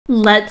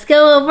Let's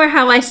go over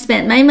how I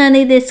spent my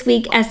money this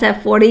week as a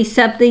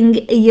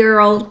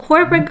 40-something-year-old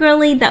corporate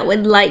girly that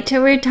would like to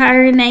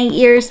retire in 8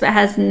 years but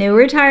has no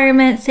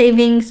retirement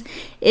savings.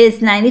 Is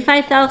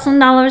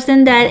 $95,000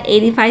 in debt,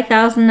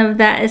 $85,000 of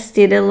that is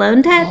student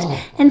loan debt,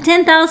 and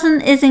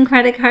 $10,000 is in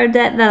credit card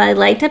debt that I'd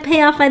like to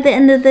pay off by the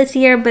end of this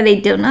year, but I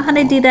don't know how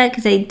to do that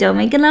because I don't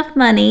make enough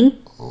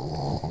money.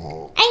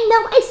 I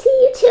know, I see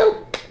you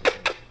too.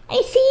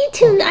 I see you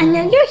too. I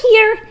know you're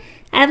here.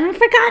 I haven't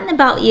forgotten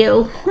about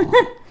you.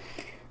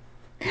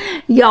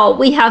 Y'all,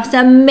 we have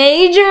some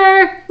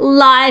major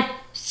life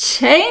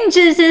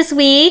changes this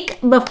week.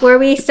 Before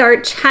we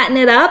start chatting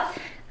it up,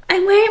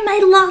 I'm wearing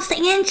my Los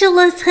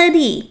Angeles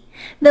hoodie.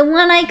 The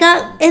one I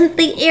got in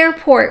the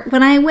airport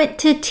when I went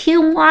to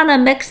Tijuana,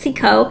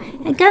 Mexico,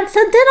 and got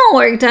some dental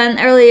work done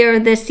earlier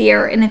this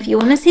year. And if you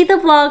want to see the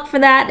vlog for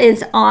that,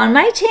 it's on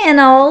my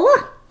channel.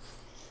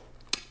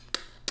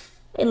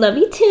 I love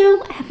you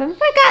too. I haven't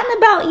forgotten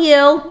about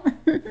you.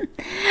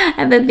 I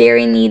have a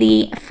very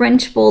needy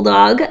French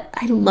bulldog.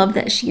 I love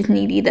that she's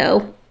needy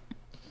though.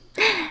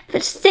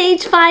 But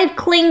stage 5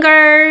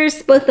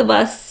 clingers, both of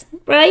us,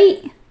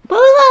 right? Both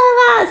of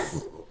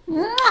us.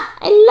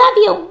 I love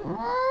you.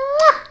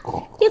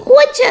 You're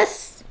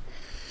gorgeous.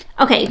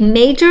 Okay,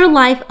 major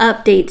life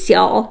updates,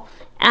 y'all.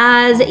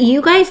 As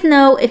you guys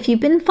know, if you've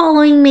been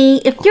following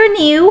me, if you're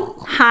new,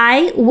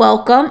 hi,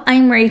 welcome.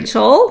 I'm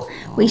Rachel.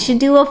 We should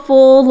do a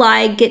full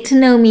get to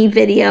know me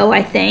video,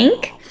 I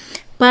think.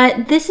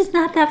 But this is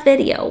not that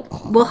video.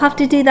 We'll have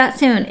to do that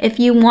soon. If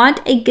you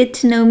want a get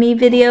to know me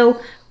video,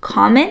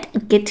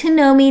 comment get to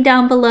know me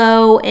down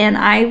below and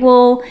I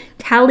will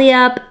tally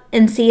up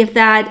and see if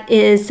that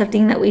is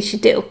something that we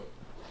should do.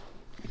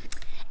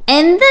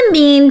 In the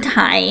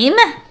meantime,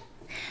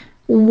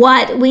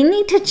 what we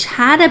need to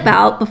chat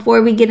about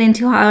before we get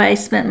into how I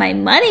spent my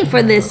money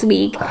for this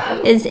week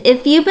is,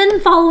 if you've been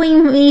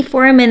following me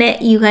for a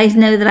minute, you guys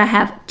know that I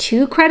have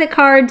 2 credit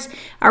cards.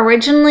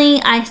 Originally,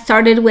 I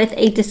started with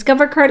a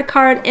Discover credit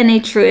card and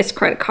a Truist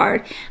credit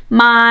card.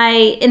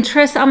 My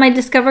interest on my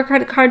Discover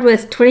credit card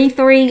was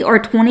 23 or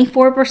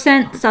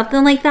 24%,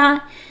 something like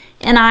that.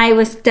 And I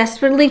was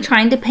desperately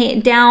trying to pay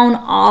it down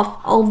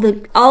off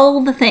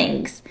all the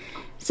things.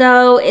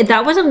 So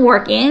that wasn't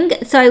working.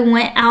 So I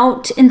went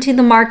out into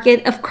the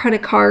market of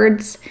credit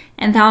cards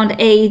and found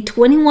a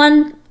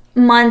 21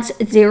 months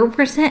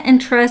 0%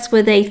 interest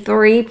with a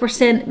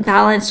 3%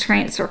 balance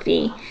transfer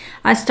fee.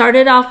 I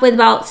started off with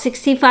about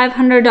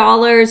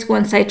 $6,500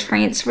 once I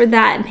transferred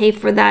that and paid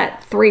for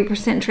that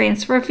 3%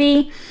 transfer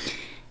fee.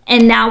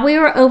 And now we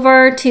are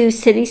over to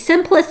City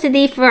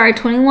Simplicity for our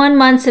 21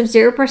 months of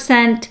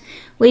 0%.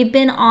 We've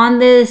been on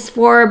this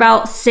for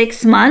about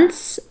 6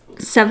 months.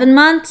 7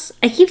 months.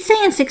 I keep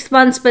saying 6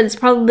 months, but it's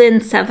probably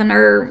been 7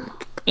 or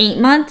 8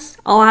 months.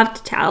 I'll have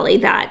to tally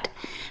that.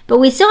 But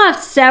we still have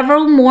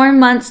several more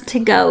months to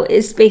go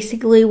is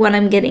basically what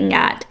I'm getting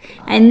at.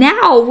 And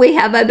now we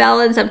have a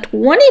balance of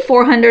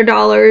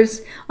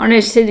 $2,400 on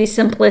our City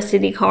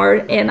Simplicity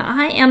card. And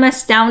I am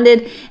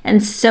astounded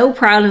and so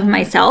proud of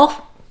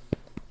myself.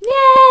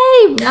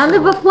 Yay! Round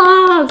of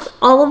applause.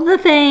 All of the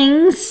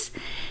things.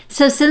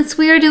 So since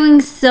we are doing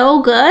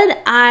so good,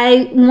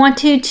 I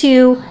wanted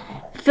to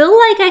feel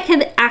like I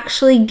could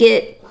actually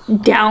get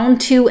down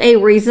to a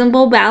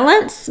reasonable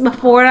balance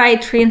before I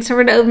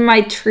transferred over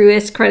my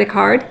Truist credit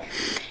card.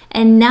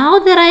 And now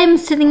that I'm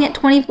sitting at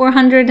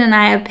 $2,400 and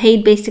I have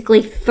paid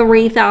basically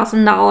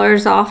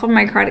 $3,000 off of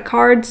my credit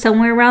card,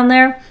 somewhere around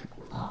there,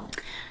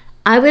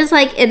 I was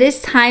like, it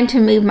is time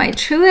to move my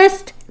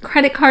Truist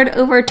credit card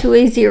over to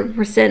a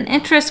 0%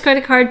 interest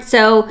credit card.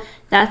 So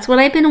that's what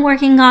I've been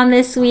working on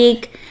this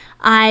week.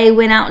 I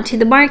went out to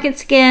the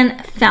markets again,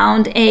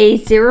 found a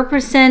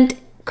 0%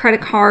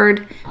 credit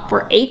card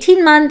for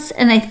 18 months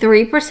and a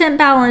 3%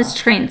 balance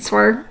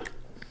transfer,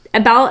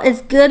 about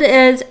as good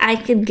as I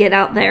could get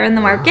out there in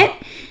the market,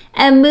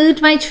 and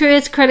moved my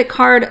Truist credit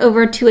card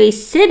over to a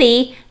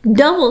City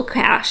Double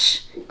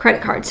Cash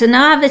credit card. So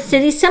now I have a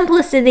City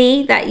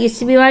Simplicity that used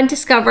to be my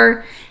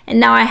Discover, and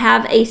now I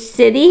have a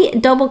City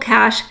Double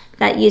Cash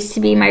that used to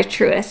be my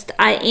Truist.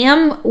 I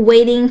am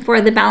waiting for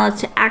the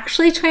balance to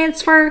actually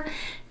transfer.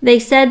 They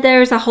said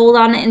there's a hold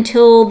on it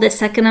until the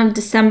 2nd of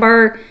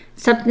December,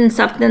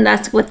 something,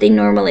 that's what they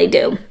normally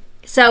do.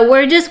 So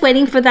we're just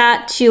waiting for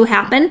that to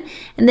happen.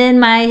 And then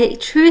my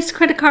Truist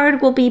credit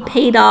card will be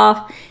paid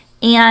off.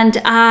 And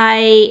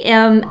I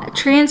am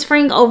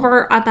transferring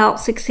over about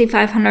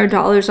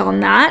 $6,500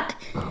 on that.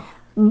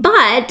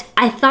 But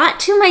I thought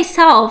to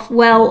myself,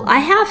 well, I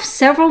have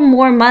several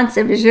more months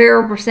of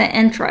 0%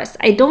 interest.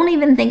 I don't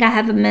even think I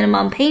have a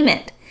minimum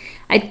payment.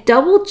 I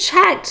double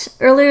checked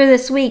earlier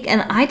this week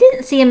and I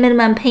didn't see a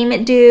minimum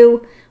payment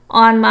due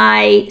on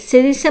my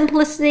City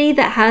Simplicity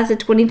that has a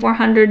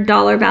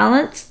 $2,400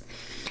 balance.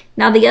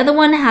 Now the other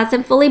one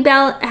hasn't fully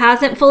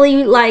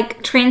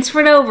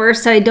transferred over,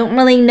 so I don't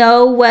really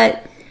know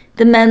what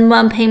the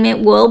minimum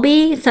payment will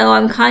be. So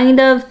I'm kind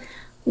of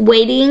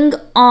waiting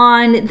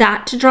on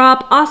that to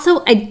drop.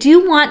 Also, I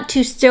do want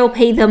to still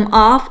pay them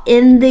off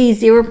in the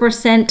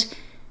 0%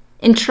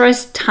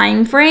 interest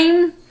time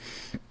frame.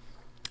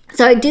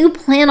 So I do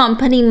plan on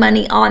putting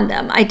money on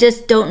them. I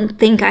just don't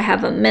think I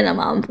have a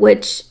minimum,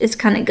 which is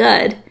kind of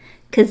good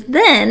because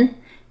then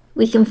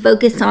we can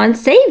focus on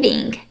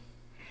saving.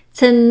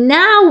 So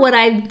now what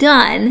I've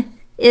done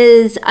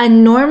is I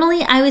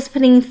was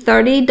putting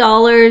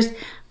 $30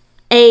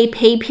 a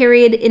pay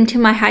period into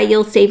my high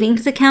yield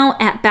savings account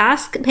at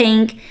Basque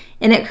Bank,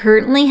 and it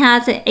currently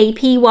has an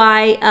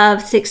APY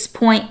of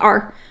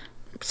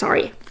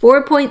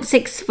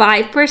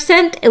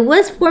 4.65%. It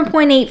was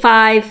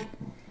 4.85,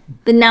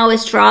 but now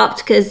it's dropped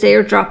because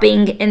they're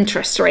dropping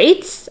interest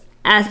rates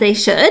as they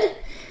should.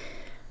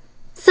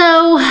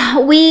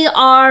 So we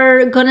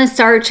are gonna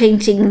start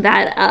changing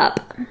that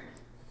up.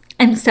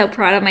 I'm so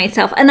proud of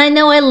myself. And I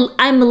know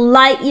I'm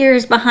light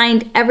years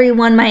behind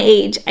everyone my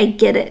age. I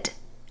get it.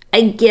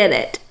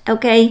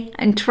 Okay?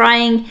 I'm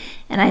trying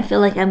and I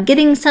feel like I'm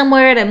getting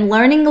somewhere and I'm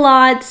learning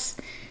lots.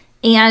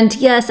 And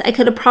yes, I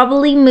could have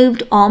probably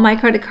moved all my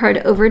credit card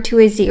over to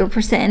a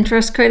 0%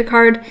 interest credit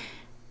card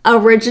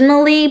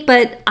originally,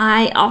 but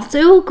I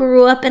also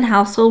grew up in a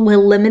household with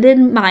limited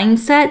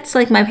mindsets.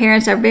 Like my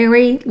parents are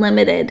very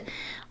limited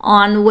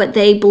on what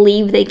they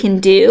believe they can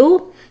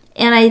do.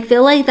 And I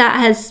feel like that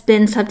has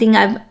been something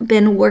I've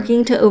been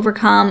working to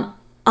overcome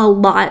a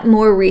lot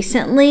more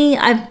recently.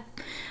 I've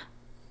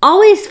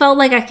always felt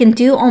like I can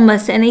do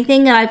almost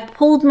anything, and I've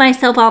pulled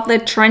myself out the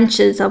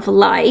trenches of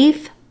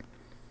life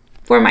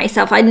for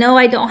myself. I know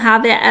I don't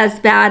have it as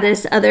bad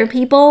as other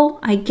people.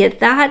 I get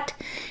that.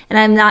 And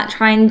I'm not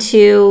trying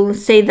to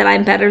say that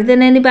I'm better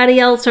than anybody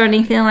else or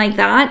anything like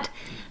that.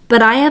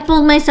 But I have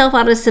pulled myself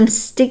out of some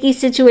sticky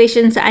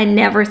situations I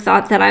never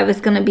thought that I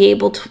was going to be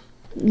able to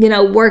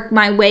work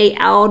my way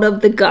out of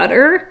the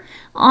gutter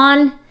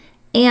on.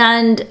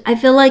 And I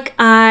feel like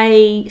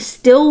I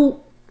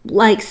still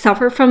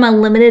suffer from a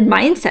limited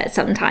mindset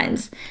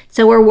sometimes.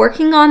 So we're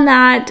working on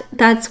that.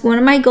 That's one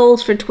of my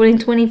goals for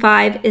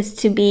 2025 is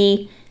to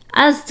be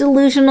as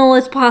delusional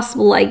as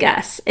possible, I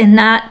guess, and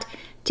not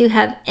to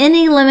have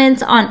any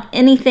limits on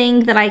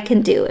anything that I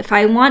can do. If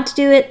I want to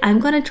do it, I'm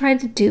going to try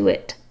to do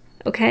it.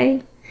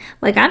 Okay?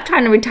 Like I'm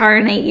trying to retire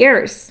in 8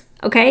 years.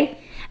 Okay?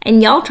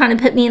 And y'all trying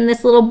to put me in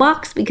this little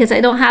box because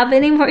I don't have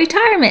any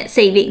retirement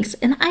savings.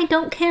 And I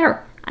don't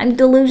care. I'm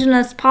delusional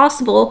as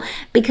possible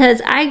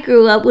because I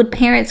grew up with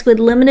parents with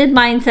limited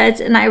mindsets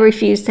and I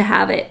refuse to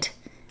have it.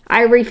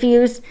 I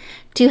refuse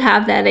to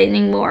have that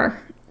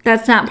anymore.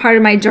 That's not part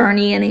of my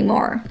journey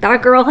anymore.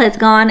 That girl has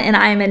gone and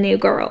I am a new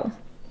girl.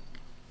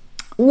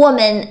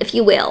 Woman, if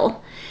you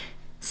will.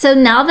 So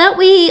now that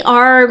we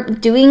are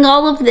doing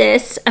all of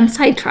this, I'm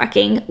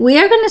sidetracking, we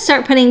are going to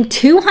start putting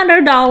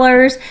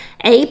 $200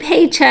 a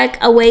paycheck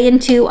away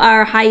into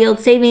our high yield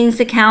savings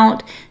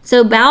account.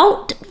 So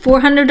about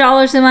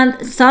 $400 a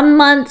month. Some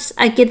months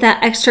I get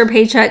that extra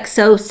paycheck,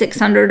 so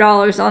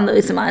 $600 on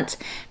those months.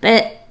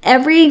 But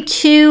every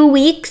 2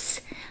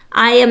 weeks,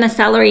 I am a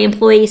salary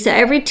employee. So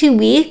every 2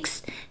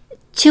 weeks,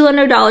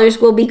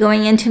 $200 will be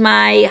going into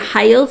my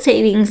high yield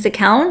savings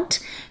account.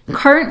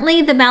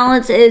 Currently, the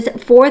balance is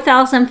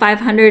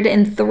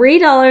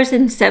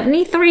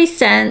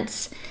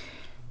 $4,503.73.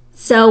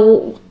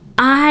 So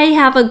I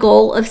have a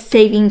goal of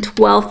saving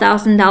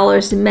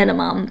 $12,000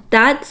 minimum.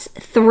 That's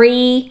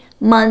 3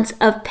 months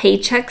of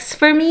paychecks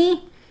for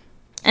me.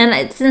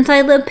 And since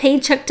I live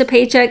paycheck to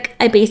paycheck,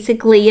 I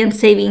basically am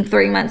saving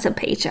 3 months of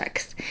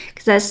paychecks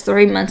because that's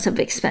 3 months of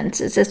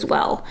expenses as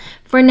well.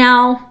 For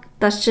now,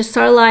 that's just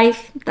our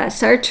life.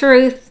 That's our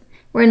truth.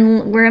 We're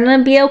going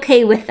to be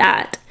okay with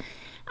that.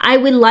 I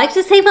would like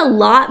to save a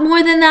lot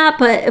more than that,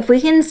 but if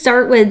we can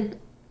start with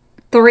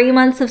 3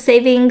 months of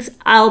savings,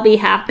 I'll be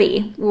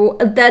happy.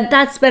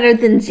 That's better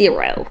than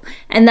 0.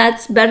 And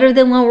that's better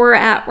than where we're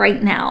at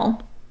right now.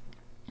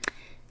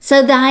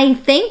 So I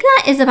think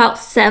that is about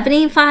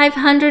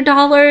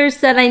 $7,500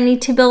 that I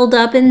need to build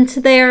up into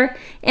there.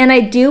 And I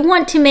do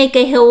want to make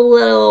a whole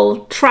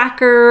little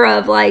tracker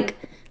of like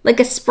a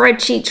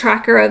spreadsheet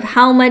tracker of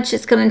how much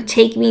it's going to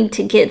take me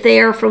to get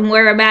there from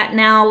where I'm at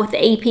now with the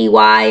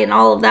APY and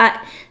all of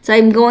that. So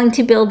I'm going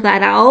to build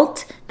that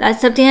out.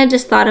 That's something I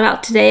just thought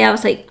about today. I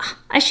was like,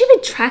 I should be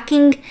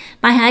tracking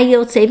my high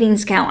yield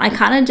savings account. I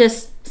kind of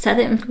just set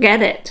it and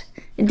forget it.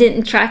 I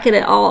didn't track it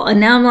at all.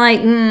 And now I'm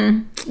like,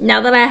 now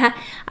that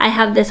I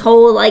have this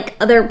whole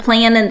other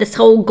plan and this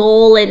whole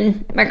goal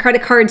and my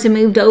credit cards have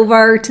moved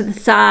over to the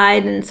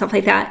side and stuff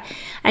like that.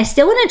 I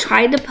still want to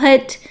try to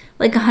put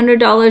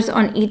 $100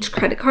 on each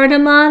credit card a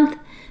month.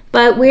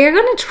 But we're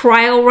going to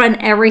trial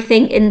run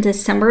everything in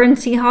December and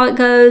see how it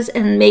goes.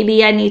 And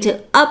maybe I need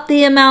to up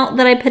the amount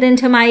that I put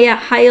into my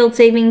high yield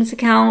savings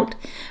account.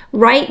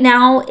 Right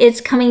now, it's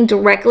coming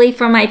directly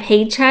from my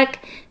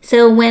paycheck.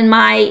 So when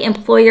my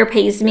employer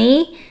pays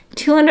me,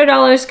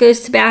 $200 goes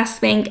to Bass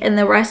Bank and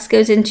the rest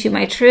goes into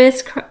my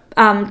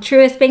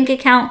Truist Bank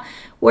account,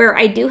 where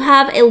I do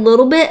have a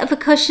little bit of a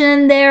cushion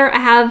in there. I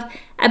have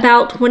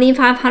about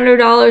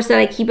 $2,500 that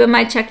I keep in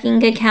my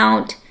checking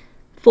account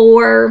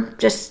for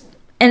just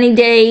any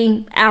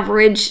day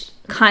average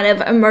kind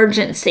of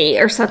emergency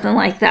or something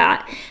like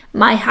that.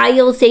 My high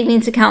yield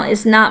savings account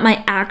is not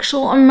my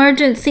actual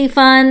emergency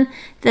fund.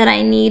 that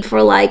I need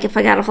for, like, if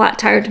I got a flat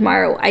tire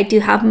tomorrow, I do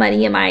have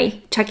money in my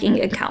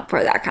checking account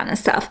for that kind of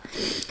stuff.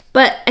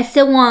 But I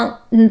still want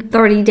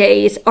 30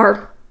 days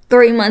or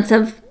 3 months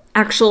of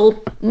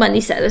actual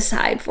money set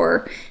aside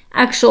for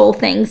actual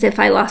things if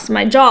I lost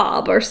my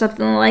job or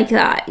something like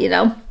that, you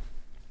know.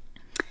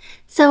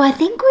 So I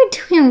think we're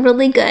doing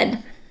really good.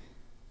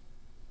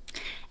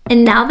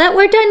 And now that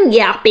we're done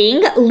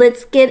yapping,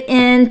 let's get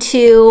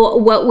into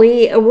what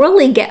we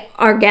really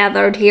are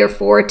gathered here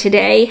for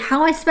today,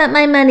 how I spent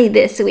my money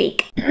this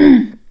week.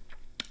 And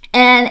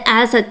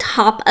as a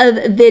top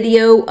of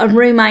video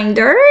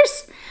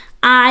reminders,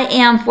 I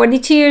am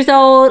 42 years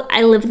old.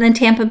 I live in the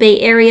Tampa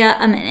Bay area.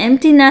 I'm an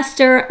empty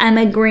nester. I'm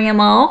a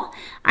grandma.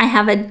 I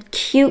have a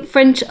cute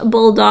French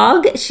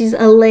bulldog. She's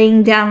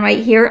laying down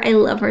right here. I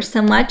love her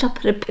so much. I'll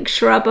put a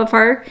picture up of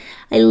her.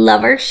 I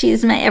love her.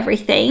 She's my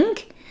everything.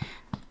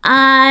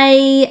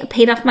 I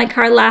paid off my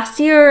car last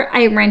year.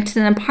 I rented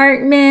an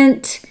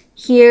apartment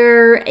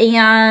here,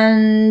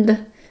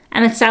 and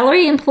I'm a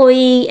salary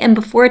employee, and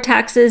before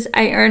taxes,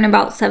 I earn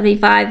about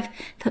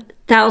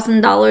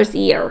 $75,000 a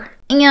year.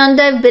 And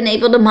I've been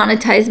able to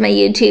monetize my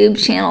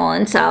YouTube channel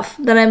and stuff,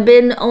 but I've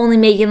been only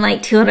making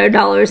like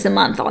 $200 a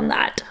month on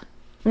that,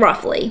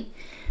 roughly.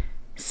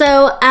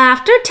 So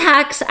after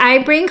tax, I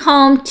bring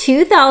home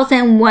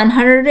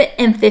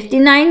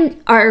 $2,159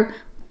 or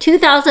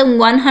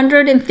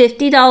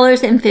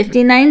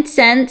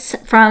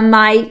 $2,150.59 from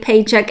my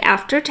paycheck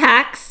after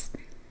tax.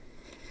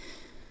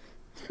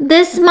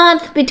 This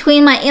month,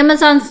 between my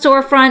Amazon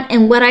storefront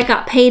and what I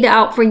got paid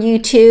out for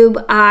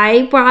YouTube,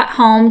 I brought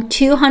home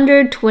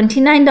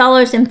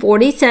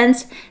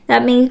 $229.40.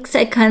 That makes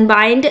a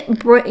combined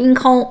bring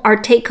home or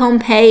take home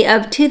pay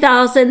of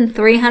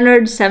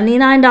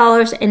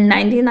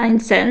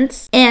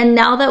 $2,379.99. And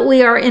now that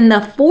we are in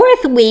the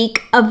 4th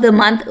week of the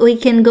month, we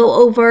can go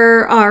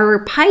over our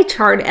pie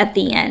chart at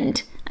the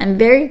end. I'm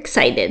very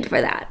excited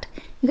for that.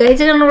 You guys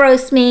are gonna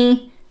roast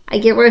me. I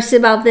get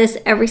roasted about this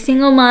every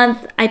single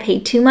month. I pay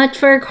too much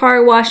for a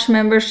car wash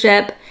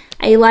membership.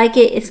 I like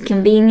it. It's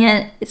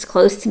convenient. It's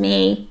close to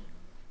me.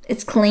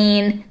 It's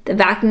clean. The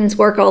vacuums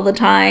work all the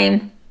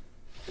time.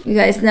 You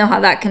guys know how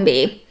that can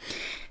be.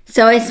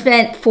 So I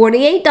spent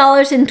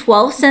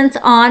 $48.12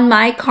 on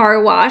my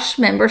car wash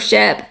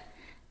membership.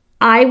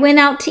 I went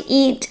out to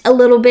eat a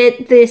little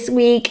bit this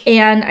week,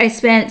 and I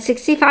spent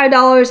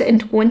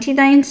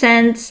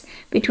 $65.29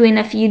 between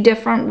a few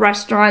different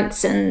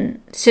restaurants and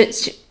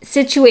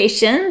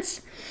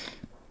situations.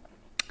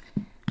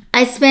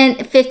 I spent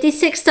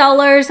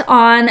 $56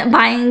 on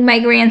buying my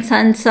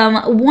grandson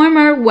some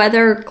warmer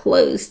weather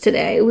clothes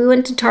today. We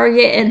went to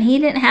Target, and he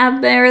didn't have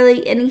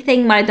barely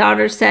anything, my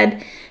daughter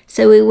said,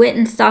 so we went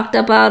and stocked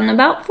up on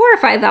about 4 or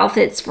 5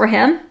 outfits for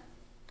him.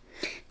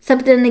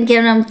 Something to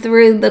get him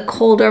through the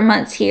colder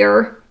months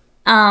here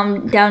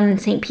down in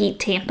St. Pete,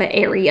 Tampa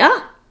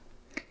area.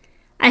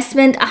 I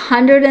spent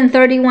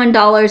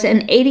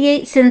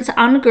 $131.88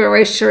 on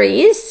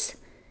groceries.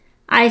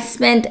 I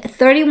spent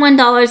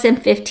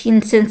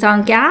 $31.15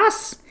 on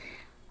gas.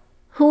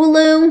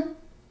 Hulu,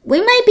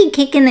 we might be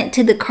kicking it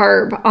to the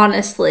curb,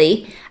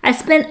 honestly. I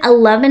spent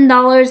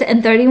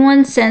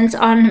 $11.31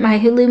 on my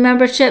Hulu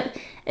membership.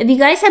 If you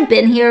guys have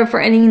been here for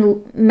any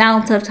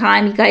amount of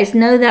time, you guys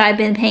know that I've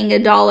been paying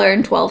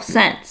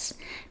 $1.12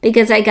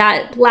 because I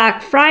got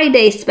Black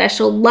Friday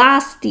special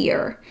last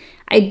year.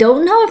 I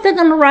don't know if they're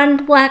going to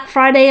run Black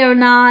Friday or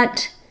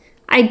not.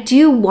 I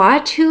do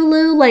watch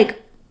Hulu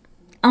like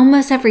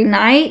almost every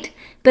night,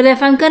 but if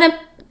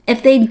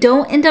they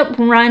don't end up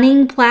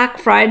running Black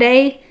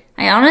Friday,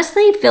 I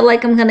honestly feel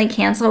like I'm going to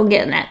cancel and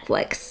get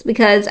Netflix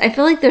because I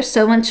feel like there's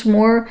so much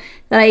more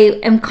that I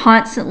am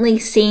constantly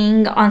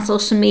seeing on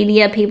social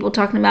media. People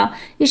talking about,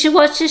 you should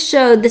watch this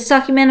show, this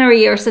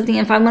documentary or something.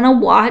 If I'm going to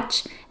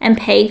watch and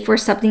pay for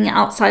something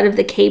outside of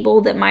the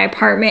cable that my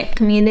apartment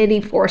community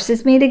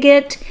forces me to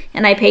get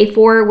and I pay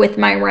for with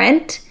my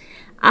rent,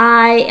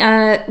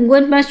 I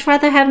would much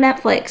rather have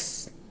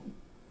Netflix.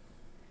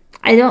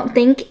 I don't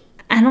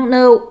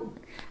know.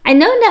 I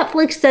know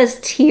Netflix does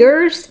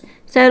tiers,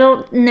 so I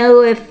don't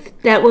know if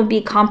that would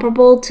be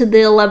comparable to the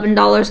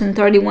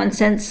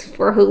 $11.31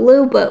 for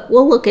Hulu, but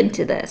we'll look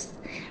into this.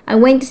 I'm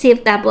waiting to see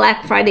if that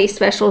Black Friday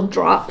special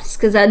drops,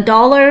 because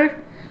 $1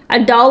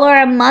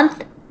 a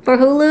month for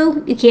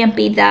Hulu, you can't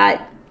beat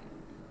that.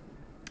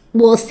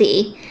 We'll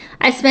see.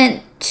 I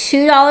spent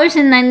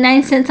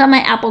 $2.99 on my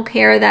Apple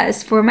Care. That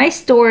is for my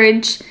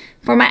storage,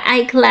 for my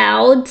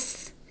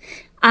iClouds.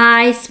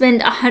 I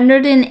spent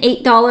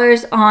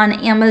 $108 on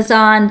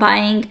Amazon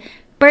buying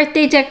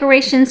birthday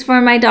decorations for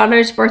my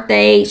daughter's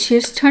birthday.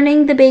 She's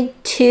turning the big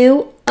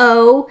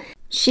 2-0.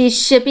 She's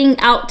shipping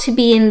out to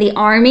be in the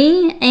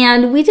Army,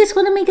 and we just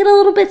want to make it a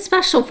little bit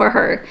special for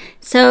her.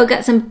 So I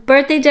got some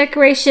birthday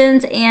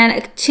decorations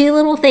and 2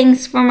 little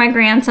things for my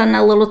grandson,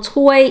 a little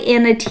toy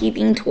and a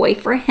teething toy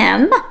for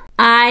him.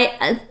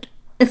 I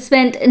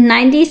spent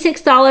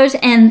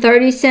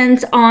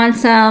 $96.30 on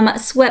some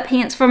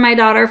sweatpants for my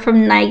daughter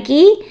from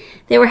Nike.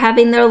 They were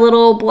having their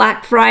little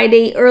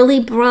early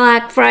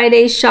Black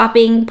Friday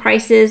shopping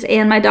prices,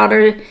 and my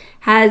daughter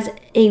has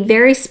a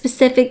very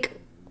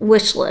specific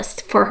wish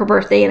list for her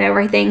birthday and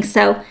everything.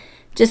 So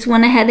just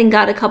went ahead and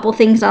got a couple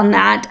things on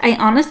that. I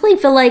honestly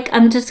feel like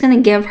I'm just going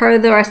to give her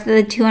the rest of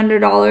the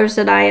 $200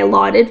 that I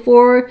allotted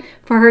for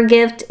her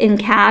gift in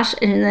cash,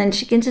 and then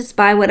she can just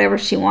buy whatever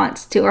she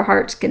wants to her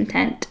heart's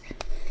content.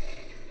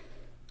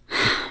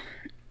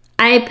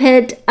 I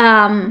paid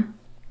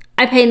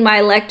my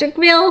electric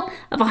bill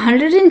of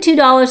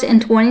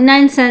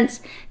 $102.29.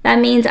 That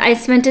means I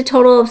spent a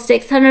total of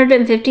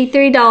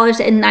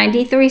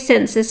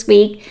 $653.93 this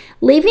week,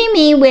 leaving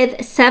me with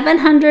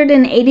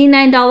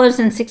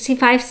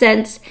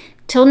 $789.65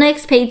 till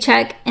next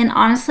paycheck. And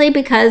honestly,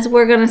 because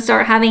we're going to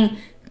start having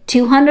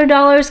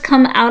 $200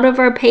 come out of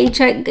our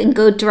paycheck and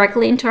go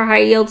directly into our high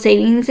yield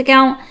savings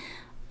account,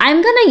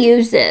 I'm going to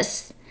use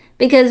this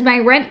because my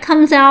rent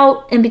comes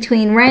out, and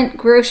between rent,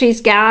 groceries,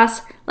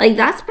 gas, like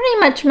that's pretty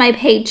much my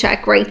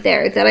paycheck right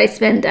there that I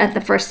spend at the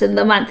first of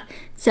the month.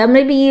 So I'm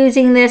going to be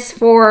using this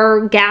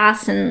for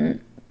gas and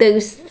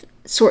those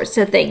sorts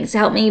of things to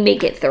help me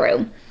make it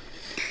through.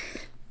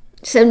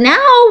 So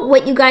now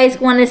what you guys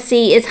want to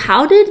see is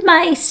how did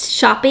my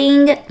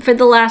shopping for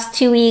the last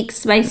 2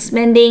 weeks, my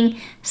spending,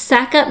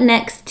 stack up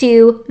next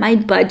to my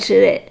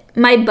budget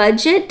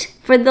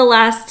for the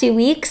last 2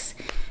 weeks.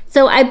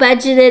 So I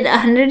budgeted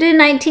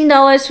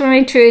 $119 for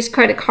my Truist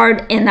credit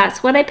card, and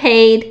that's what I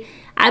paid.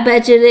 I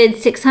budgeted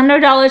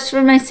 $600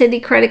 for my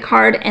Citi credit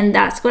card, and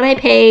that's what I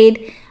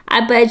paid. I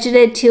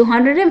budgeted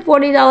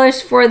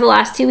 $240 for the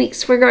last 2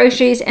 weeks for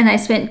groceries, and I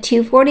spent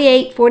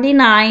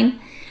 $248.49.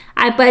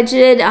 I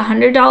budgeted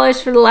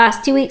 $100 for the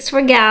last 2 weeks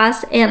for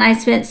gas, and I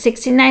spent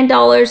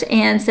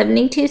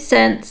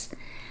 $69.72.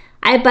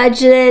 I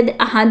budgeted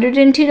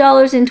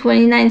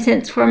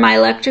 $102.29 for my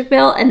electric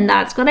bill, and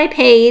that's what I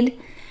paid.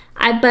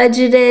 I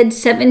budgeted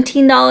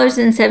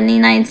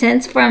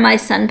 $17.79 for my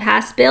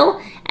SunPass bill,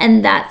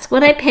 and that's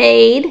what I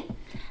paid.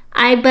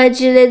 I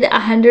budgeted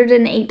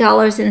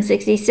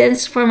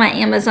 $108.60 for my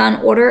Amazon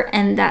order,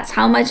 and that's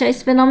how much I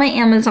spent on my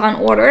Amazon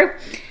order.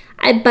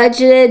 I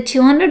budgeted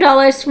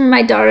 $200 for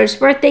my daughter's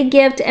birthday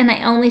gift, and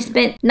I only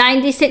spent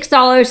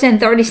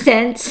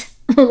 $96.30.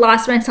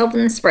 Lost myself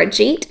in the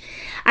spreadsheet.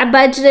 I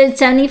budgeted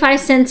 75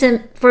 cents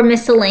for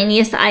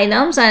miscellaneous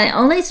items, and I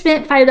only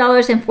spent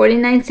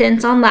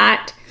 $5.49 on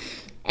that.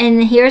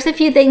 And here's a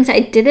few things I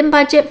didn't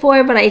budget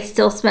for, but I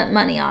still spent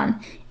money on.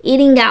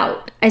 Eating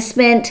out. I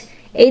spent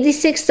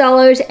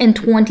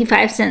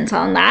 $86.25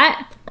 on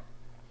that.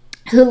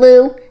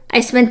 Hulu, I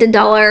spent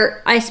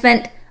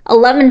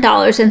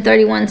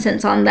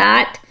 $11.31 on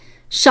that.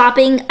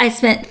 Shopping, I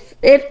spent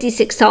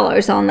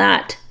 $56 on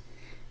that.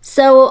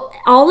 So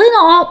all in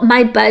all,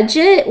 my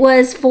budget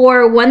was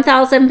for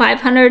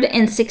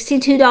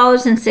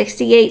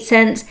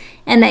 $1,562.68,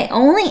 and I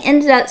only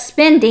ended up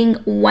spending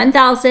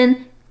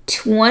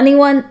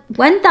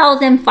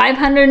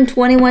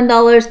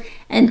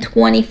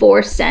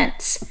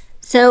 $1,521.24.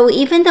 So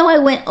even though I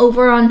went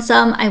over on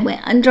some, I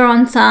went under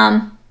on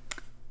some,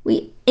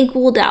 we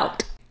equaled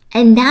out.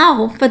 And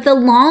now for the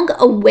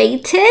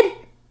long-awaited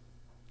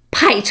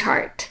pie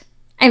chart.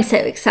 I'm so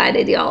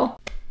excited, y'all.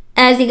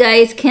 As you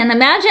guys can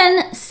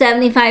imagine,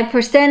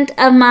 75%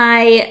 of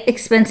my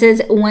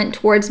expenses went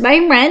towards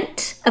my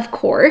rent, of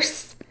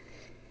course.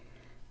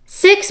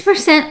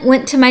 6%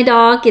 went to my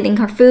dog, getting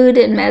her food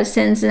and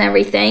medicines and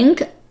everything.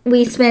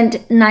 We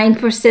spent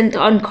 9%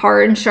 on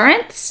car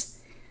insurance,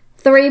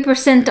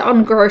 3%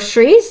 on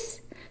groceries,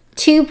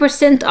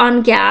 2%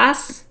 on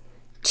gas,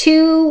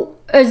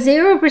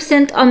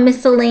 0% on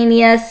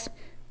miscellaneous,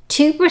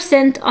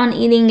 2% on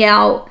eating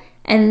out,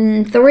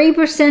 and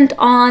 3%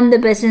 on the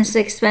business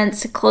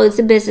expense to close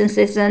the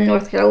businesses in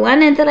North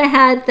Carolina that I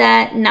had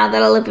that now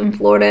that I live in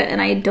Florida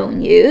and I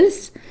don't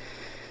use.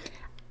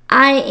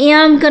 I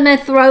am going to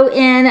throw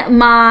in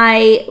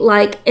my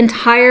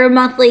entire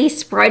monthly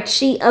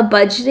spreadsheet of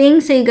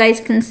budgeting so you guys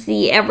can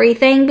see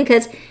everything,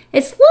 because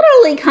it's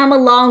literally come a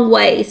long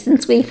way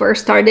since we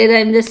first started.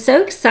 I'm just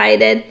so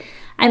excited.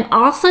 I'm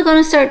also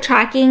going to start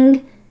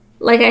tracking,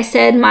 like I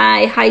said,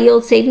 my high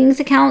yield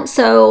savings account.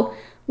 So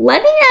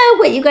let me know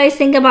what you guys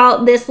think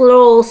about this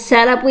little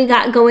setup we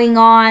got going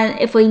on.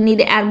 If we need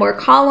to add more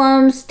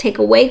columns, take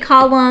away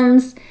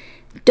columns.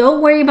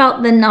 Don't worry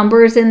about the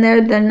numbers in there.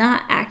 They're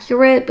not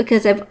accurate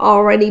because I've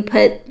already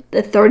put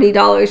the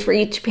 $30 for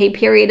each pay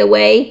period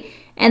away.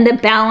 And the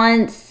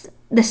balance,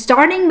 the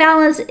starting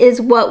balance is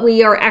what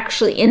we are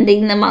actually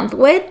ending the month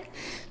with.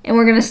 And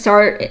we're going to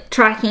start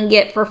tracking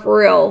it for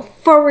real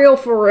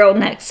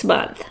next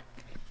month.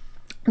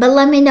 But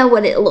let me know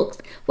what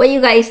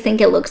you guys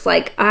think it looks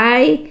like.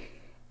 I'm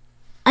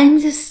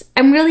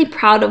really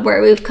proud of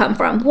where we've come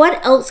from.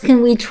 What else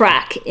can we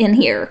track in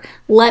here?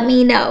 Let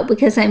me know,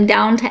 because I'm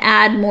down to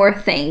add more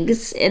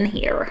things in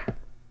here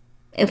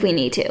if we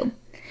need to.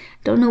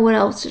 Don't know what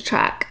else to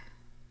track,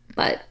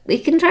 but we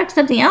can track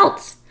something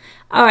else.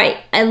 All right,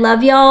 I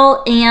love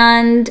y'all,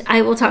 and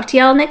I will talk to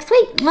y'all next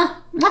week. Mwah,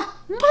 mwah,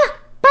 mwah.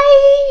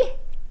 Bye.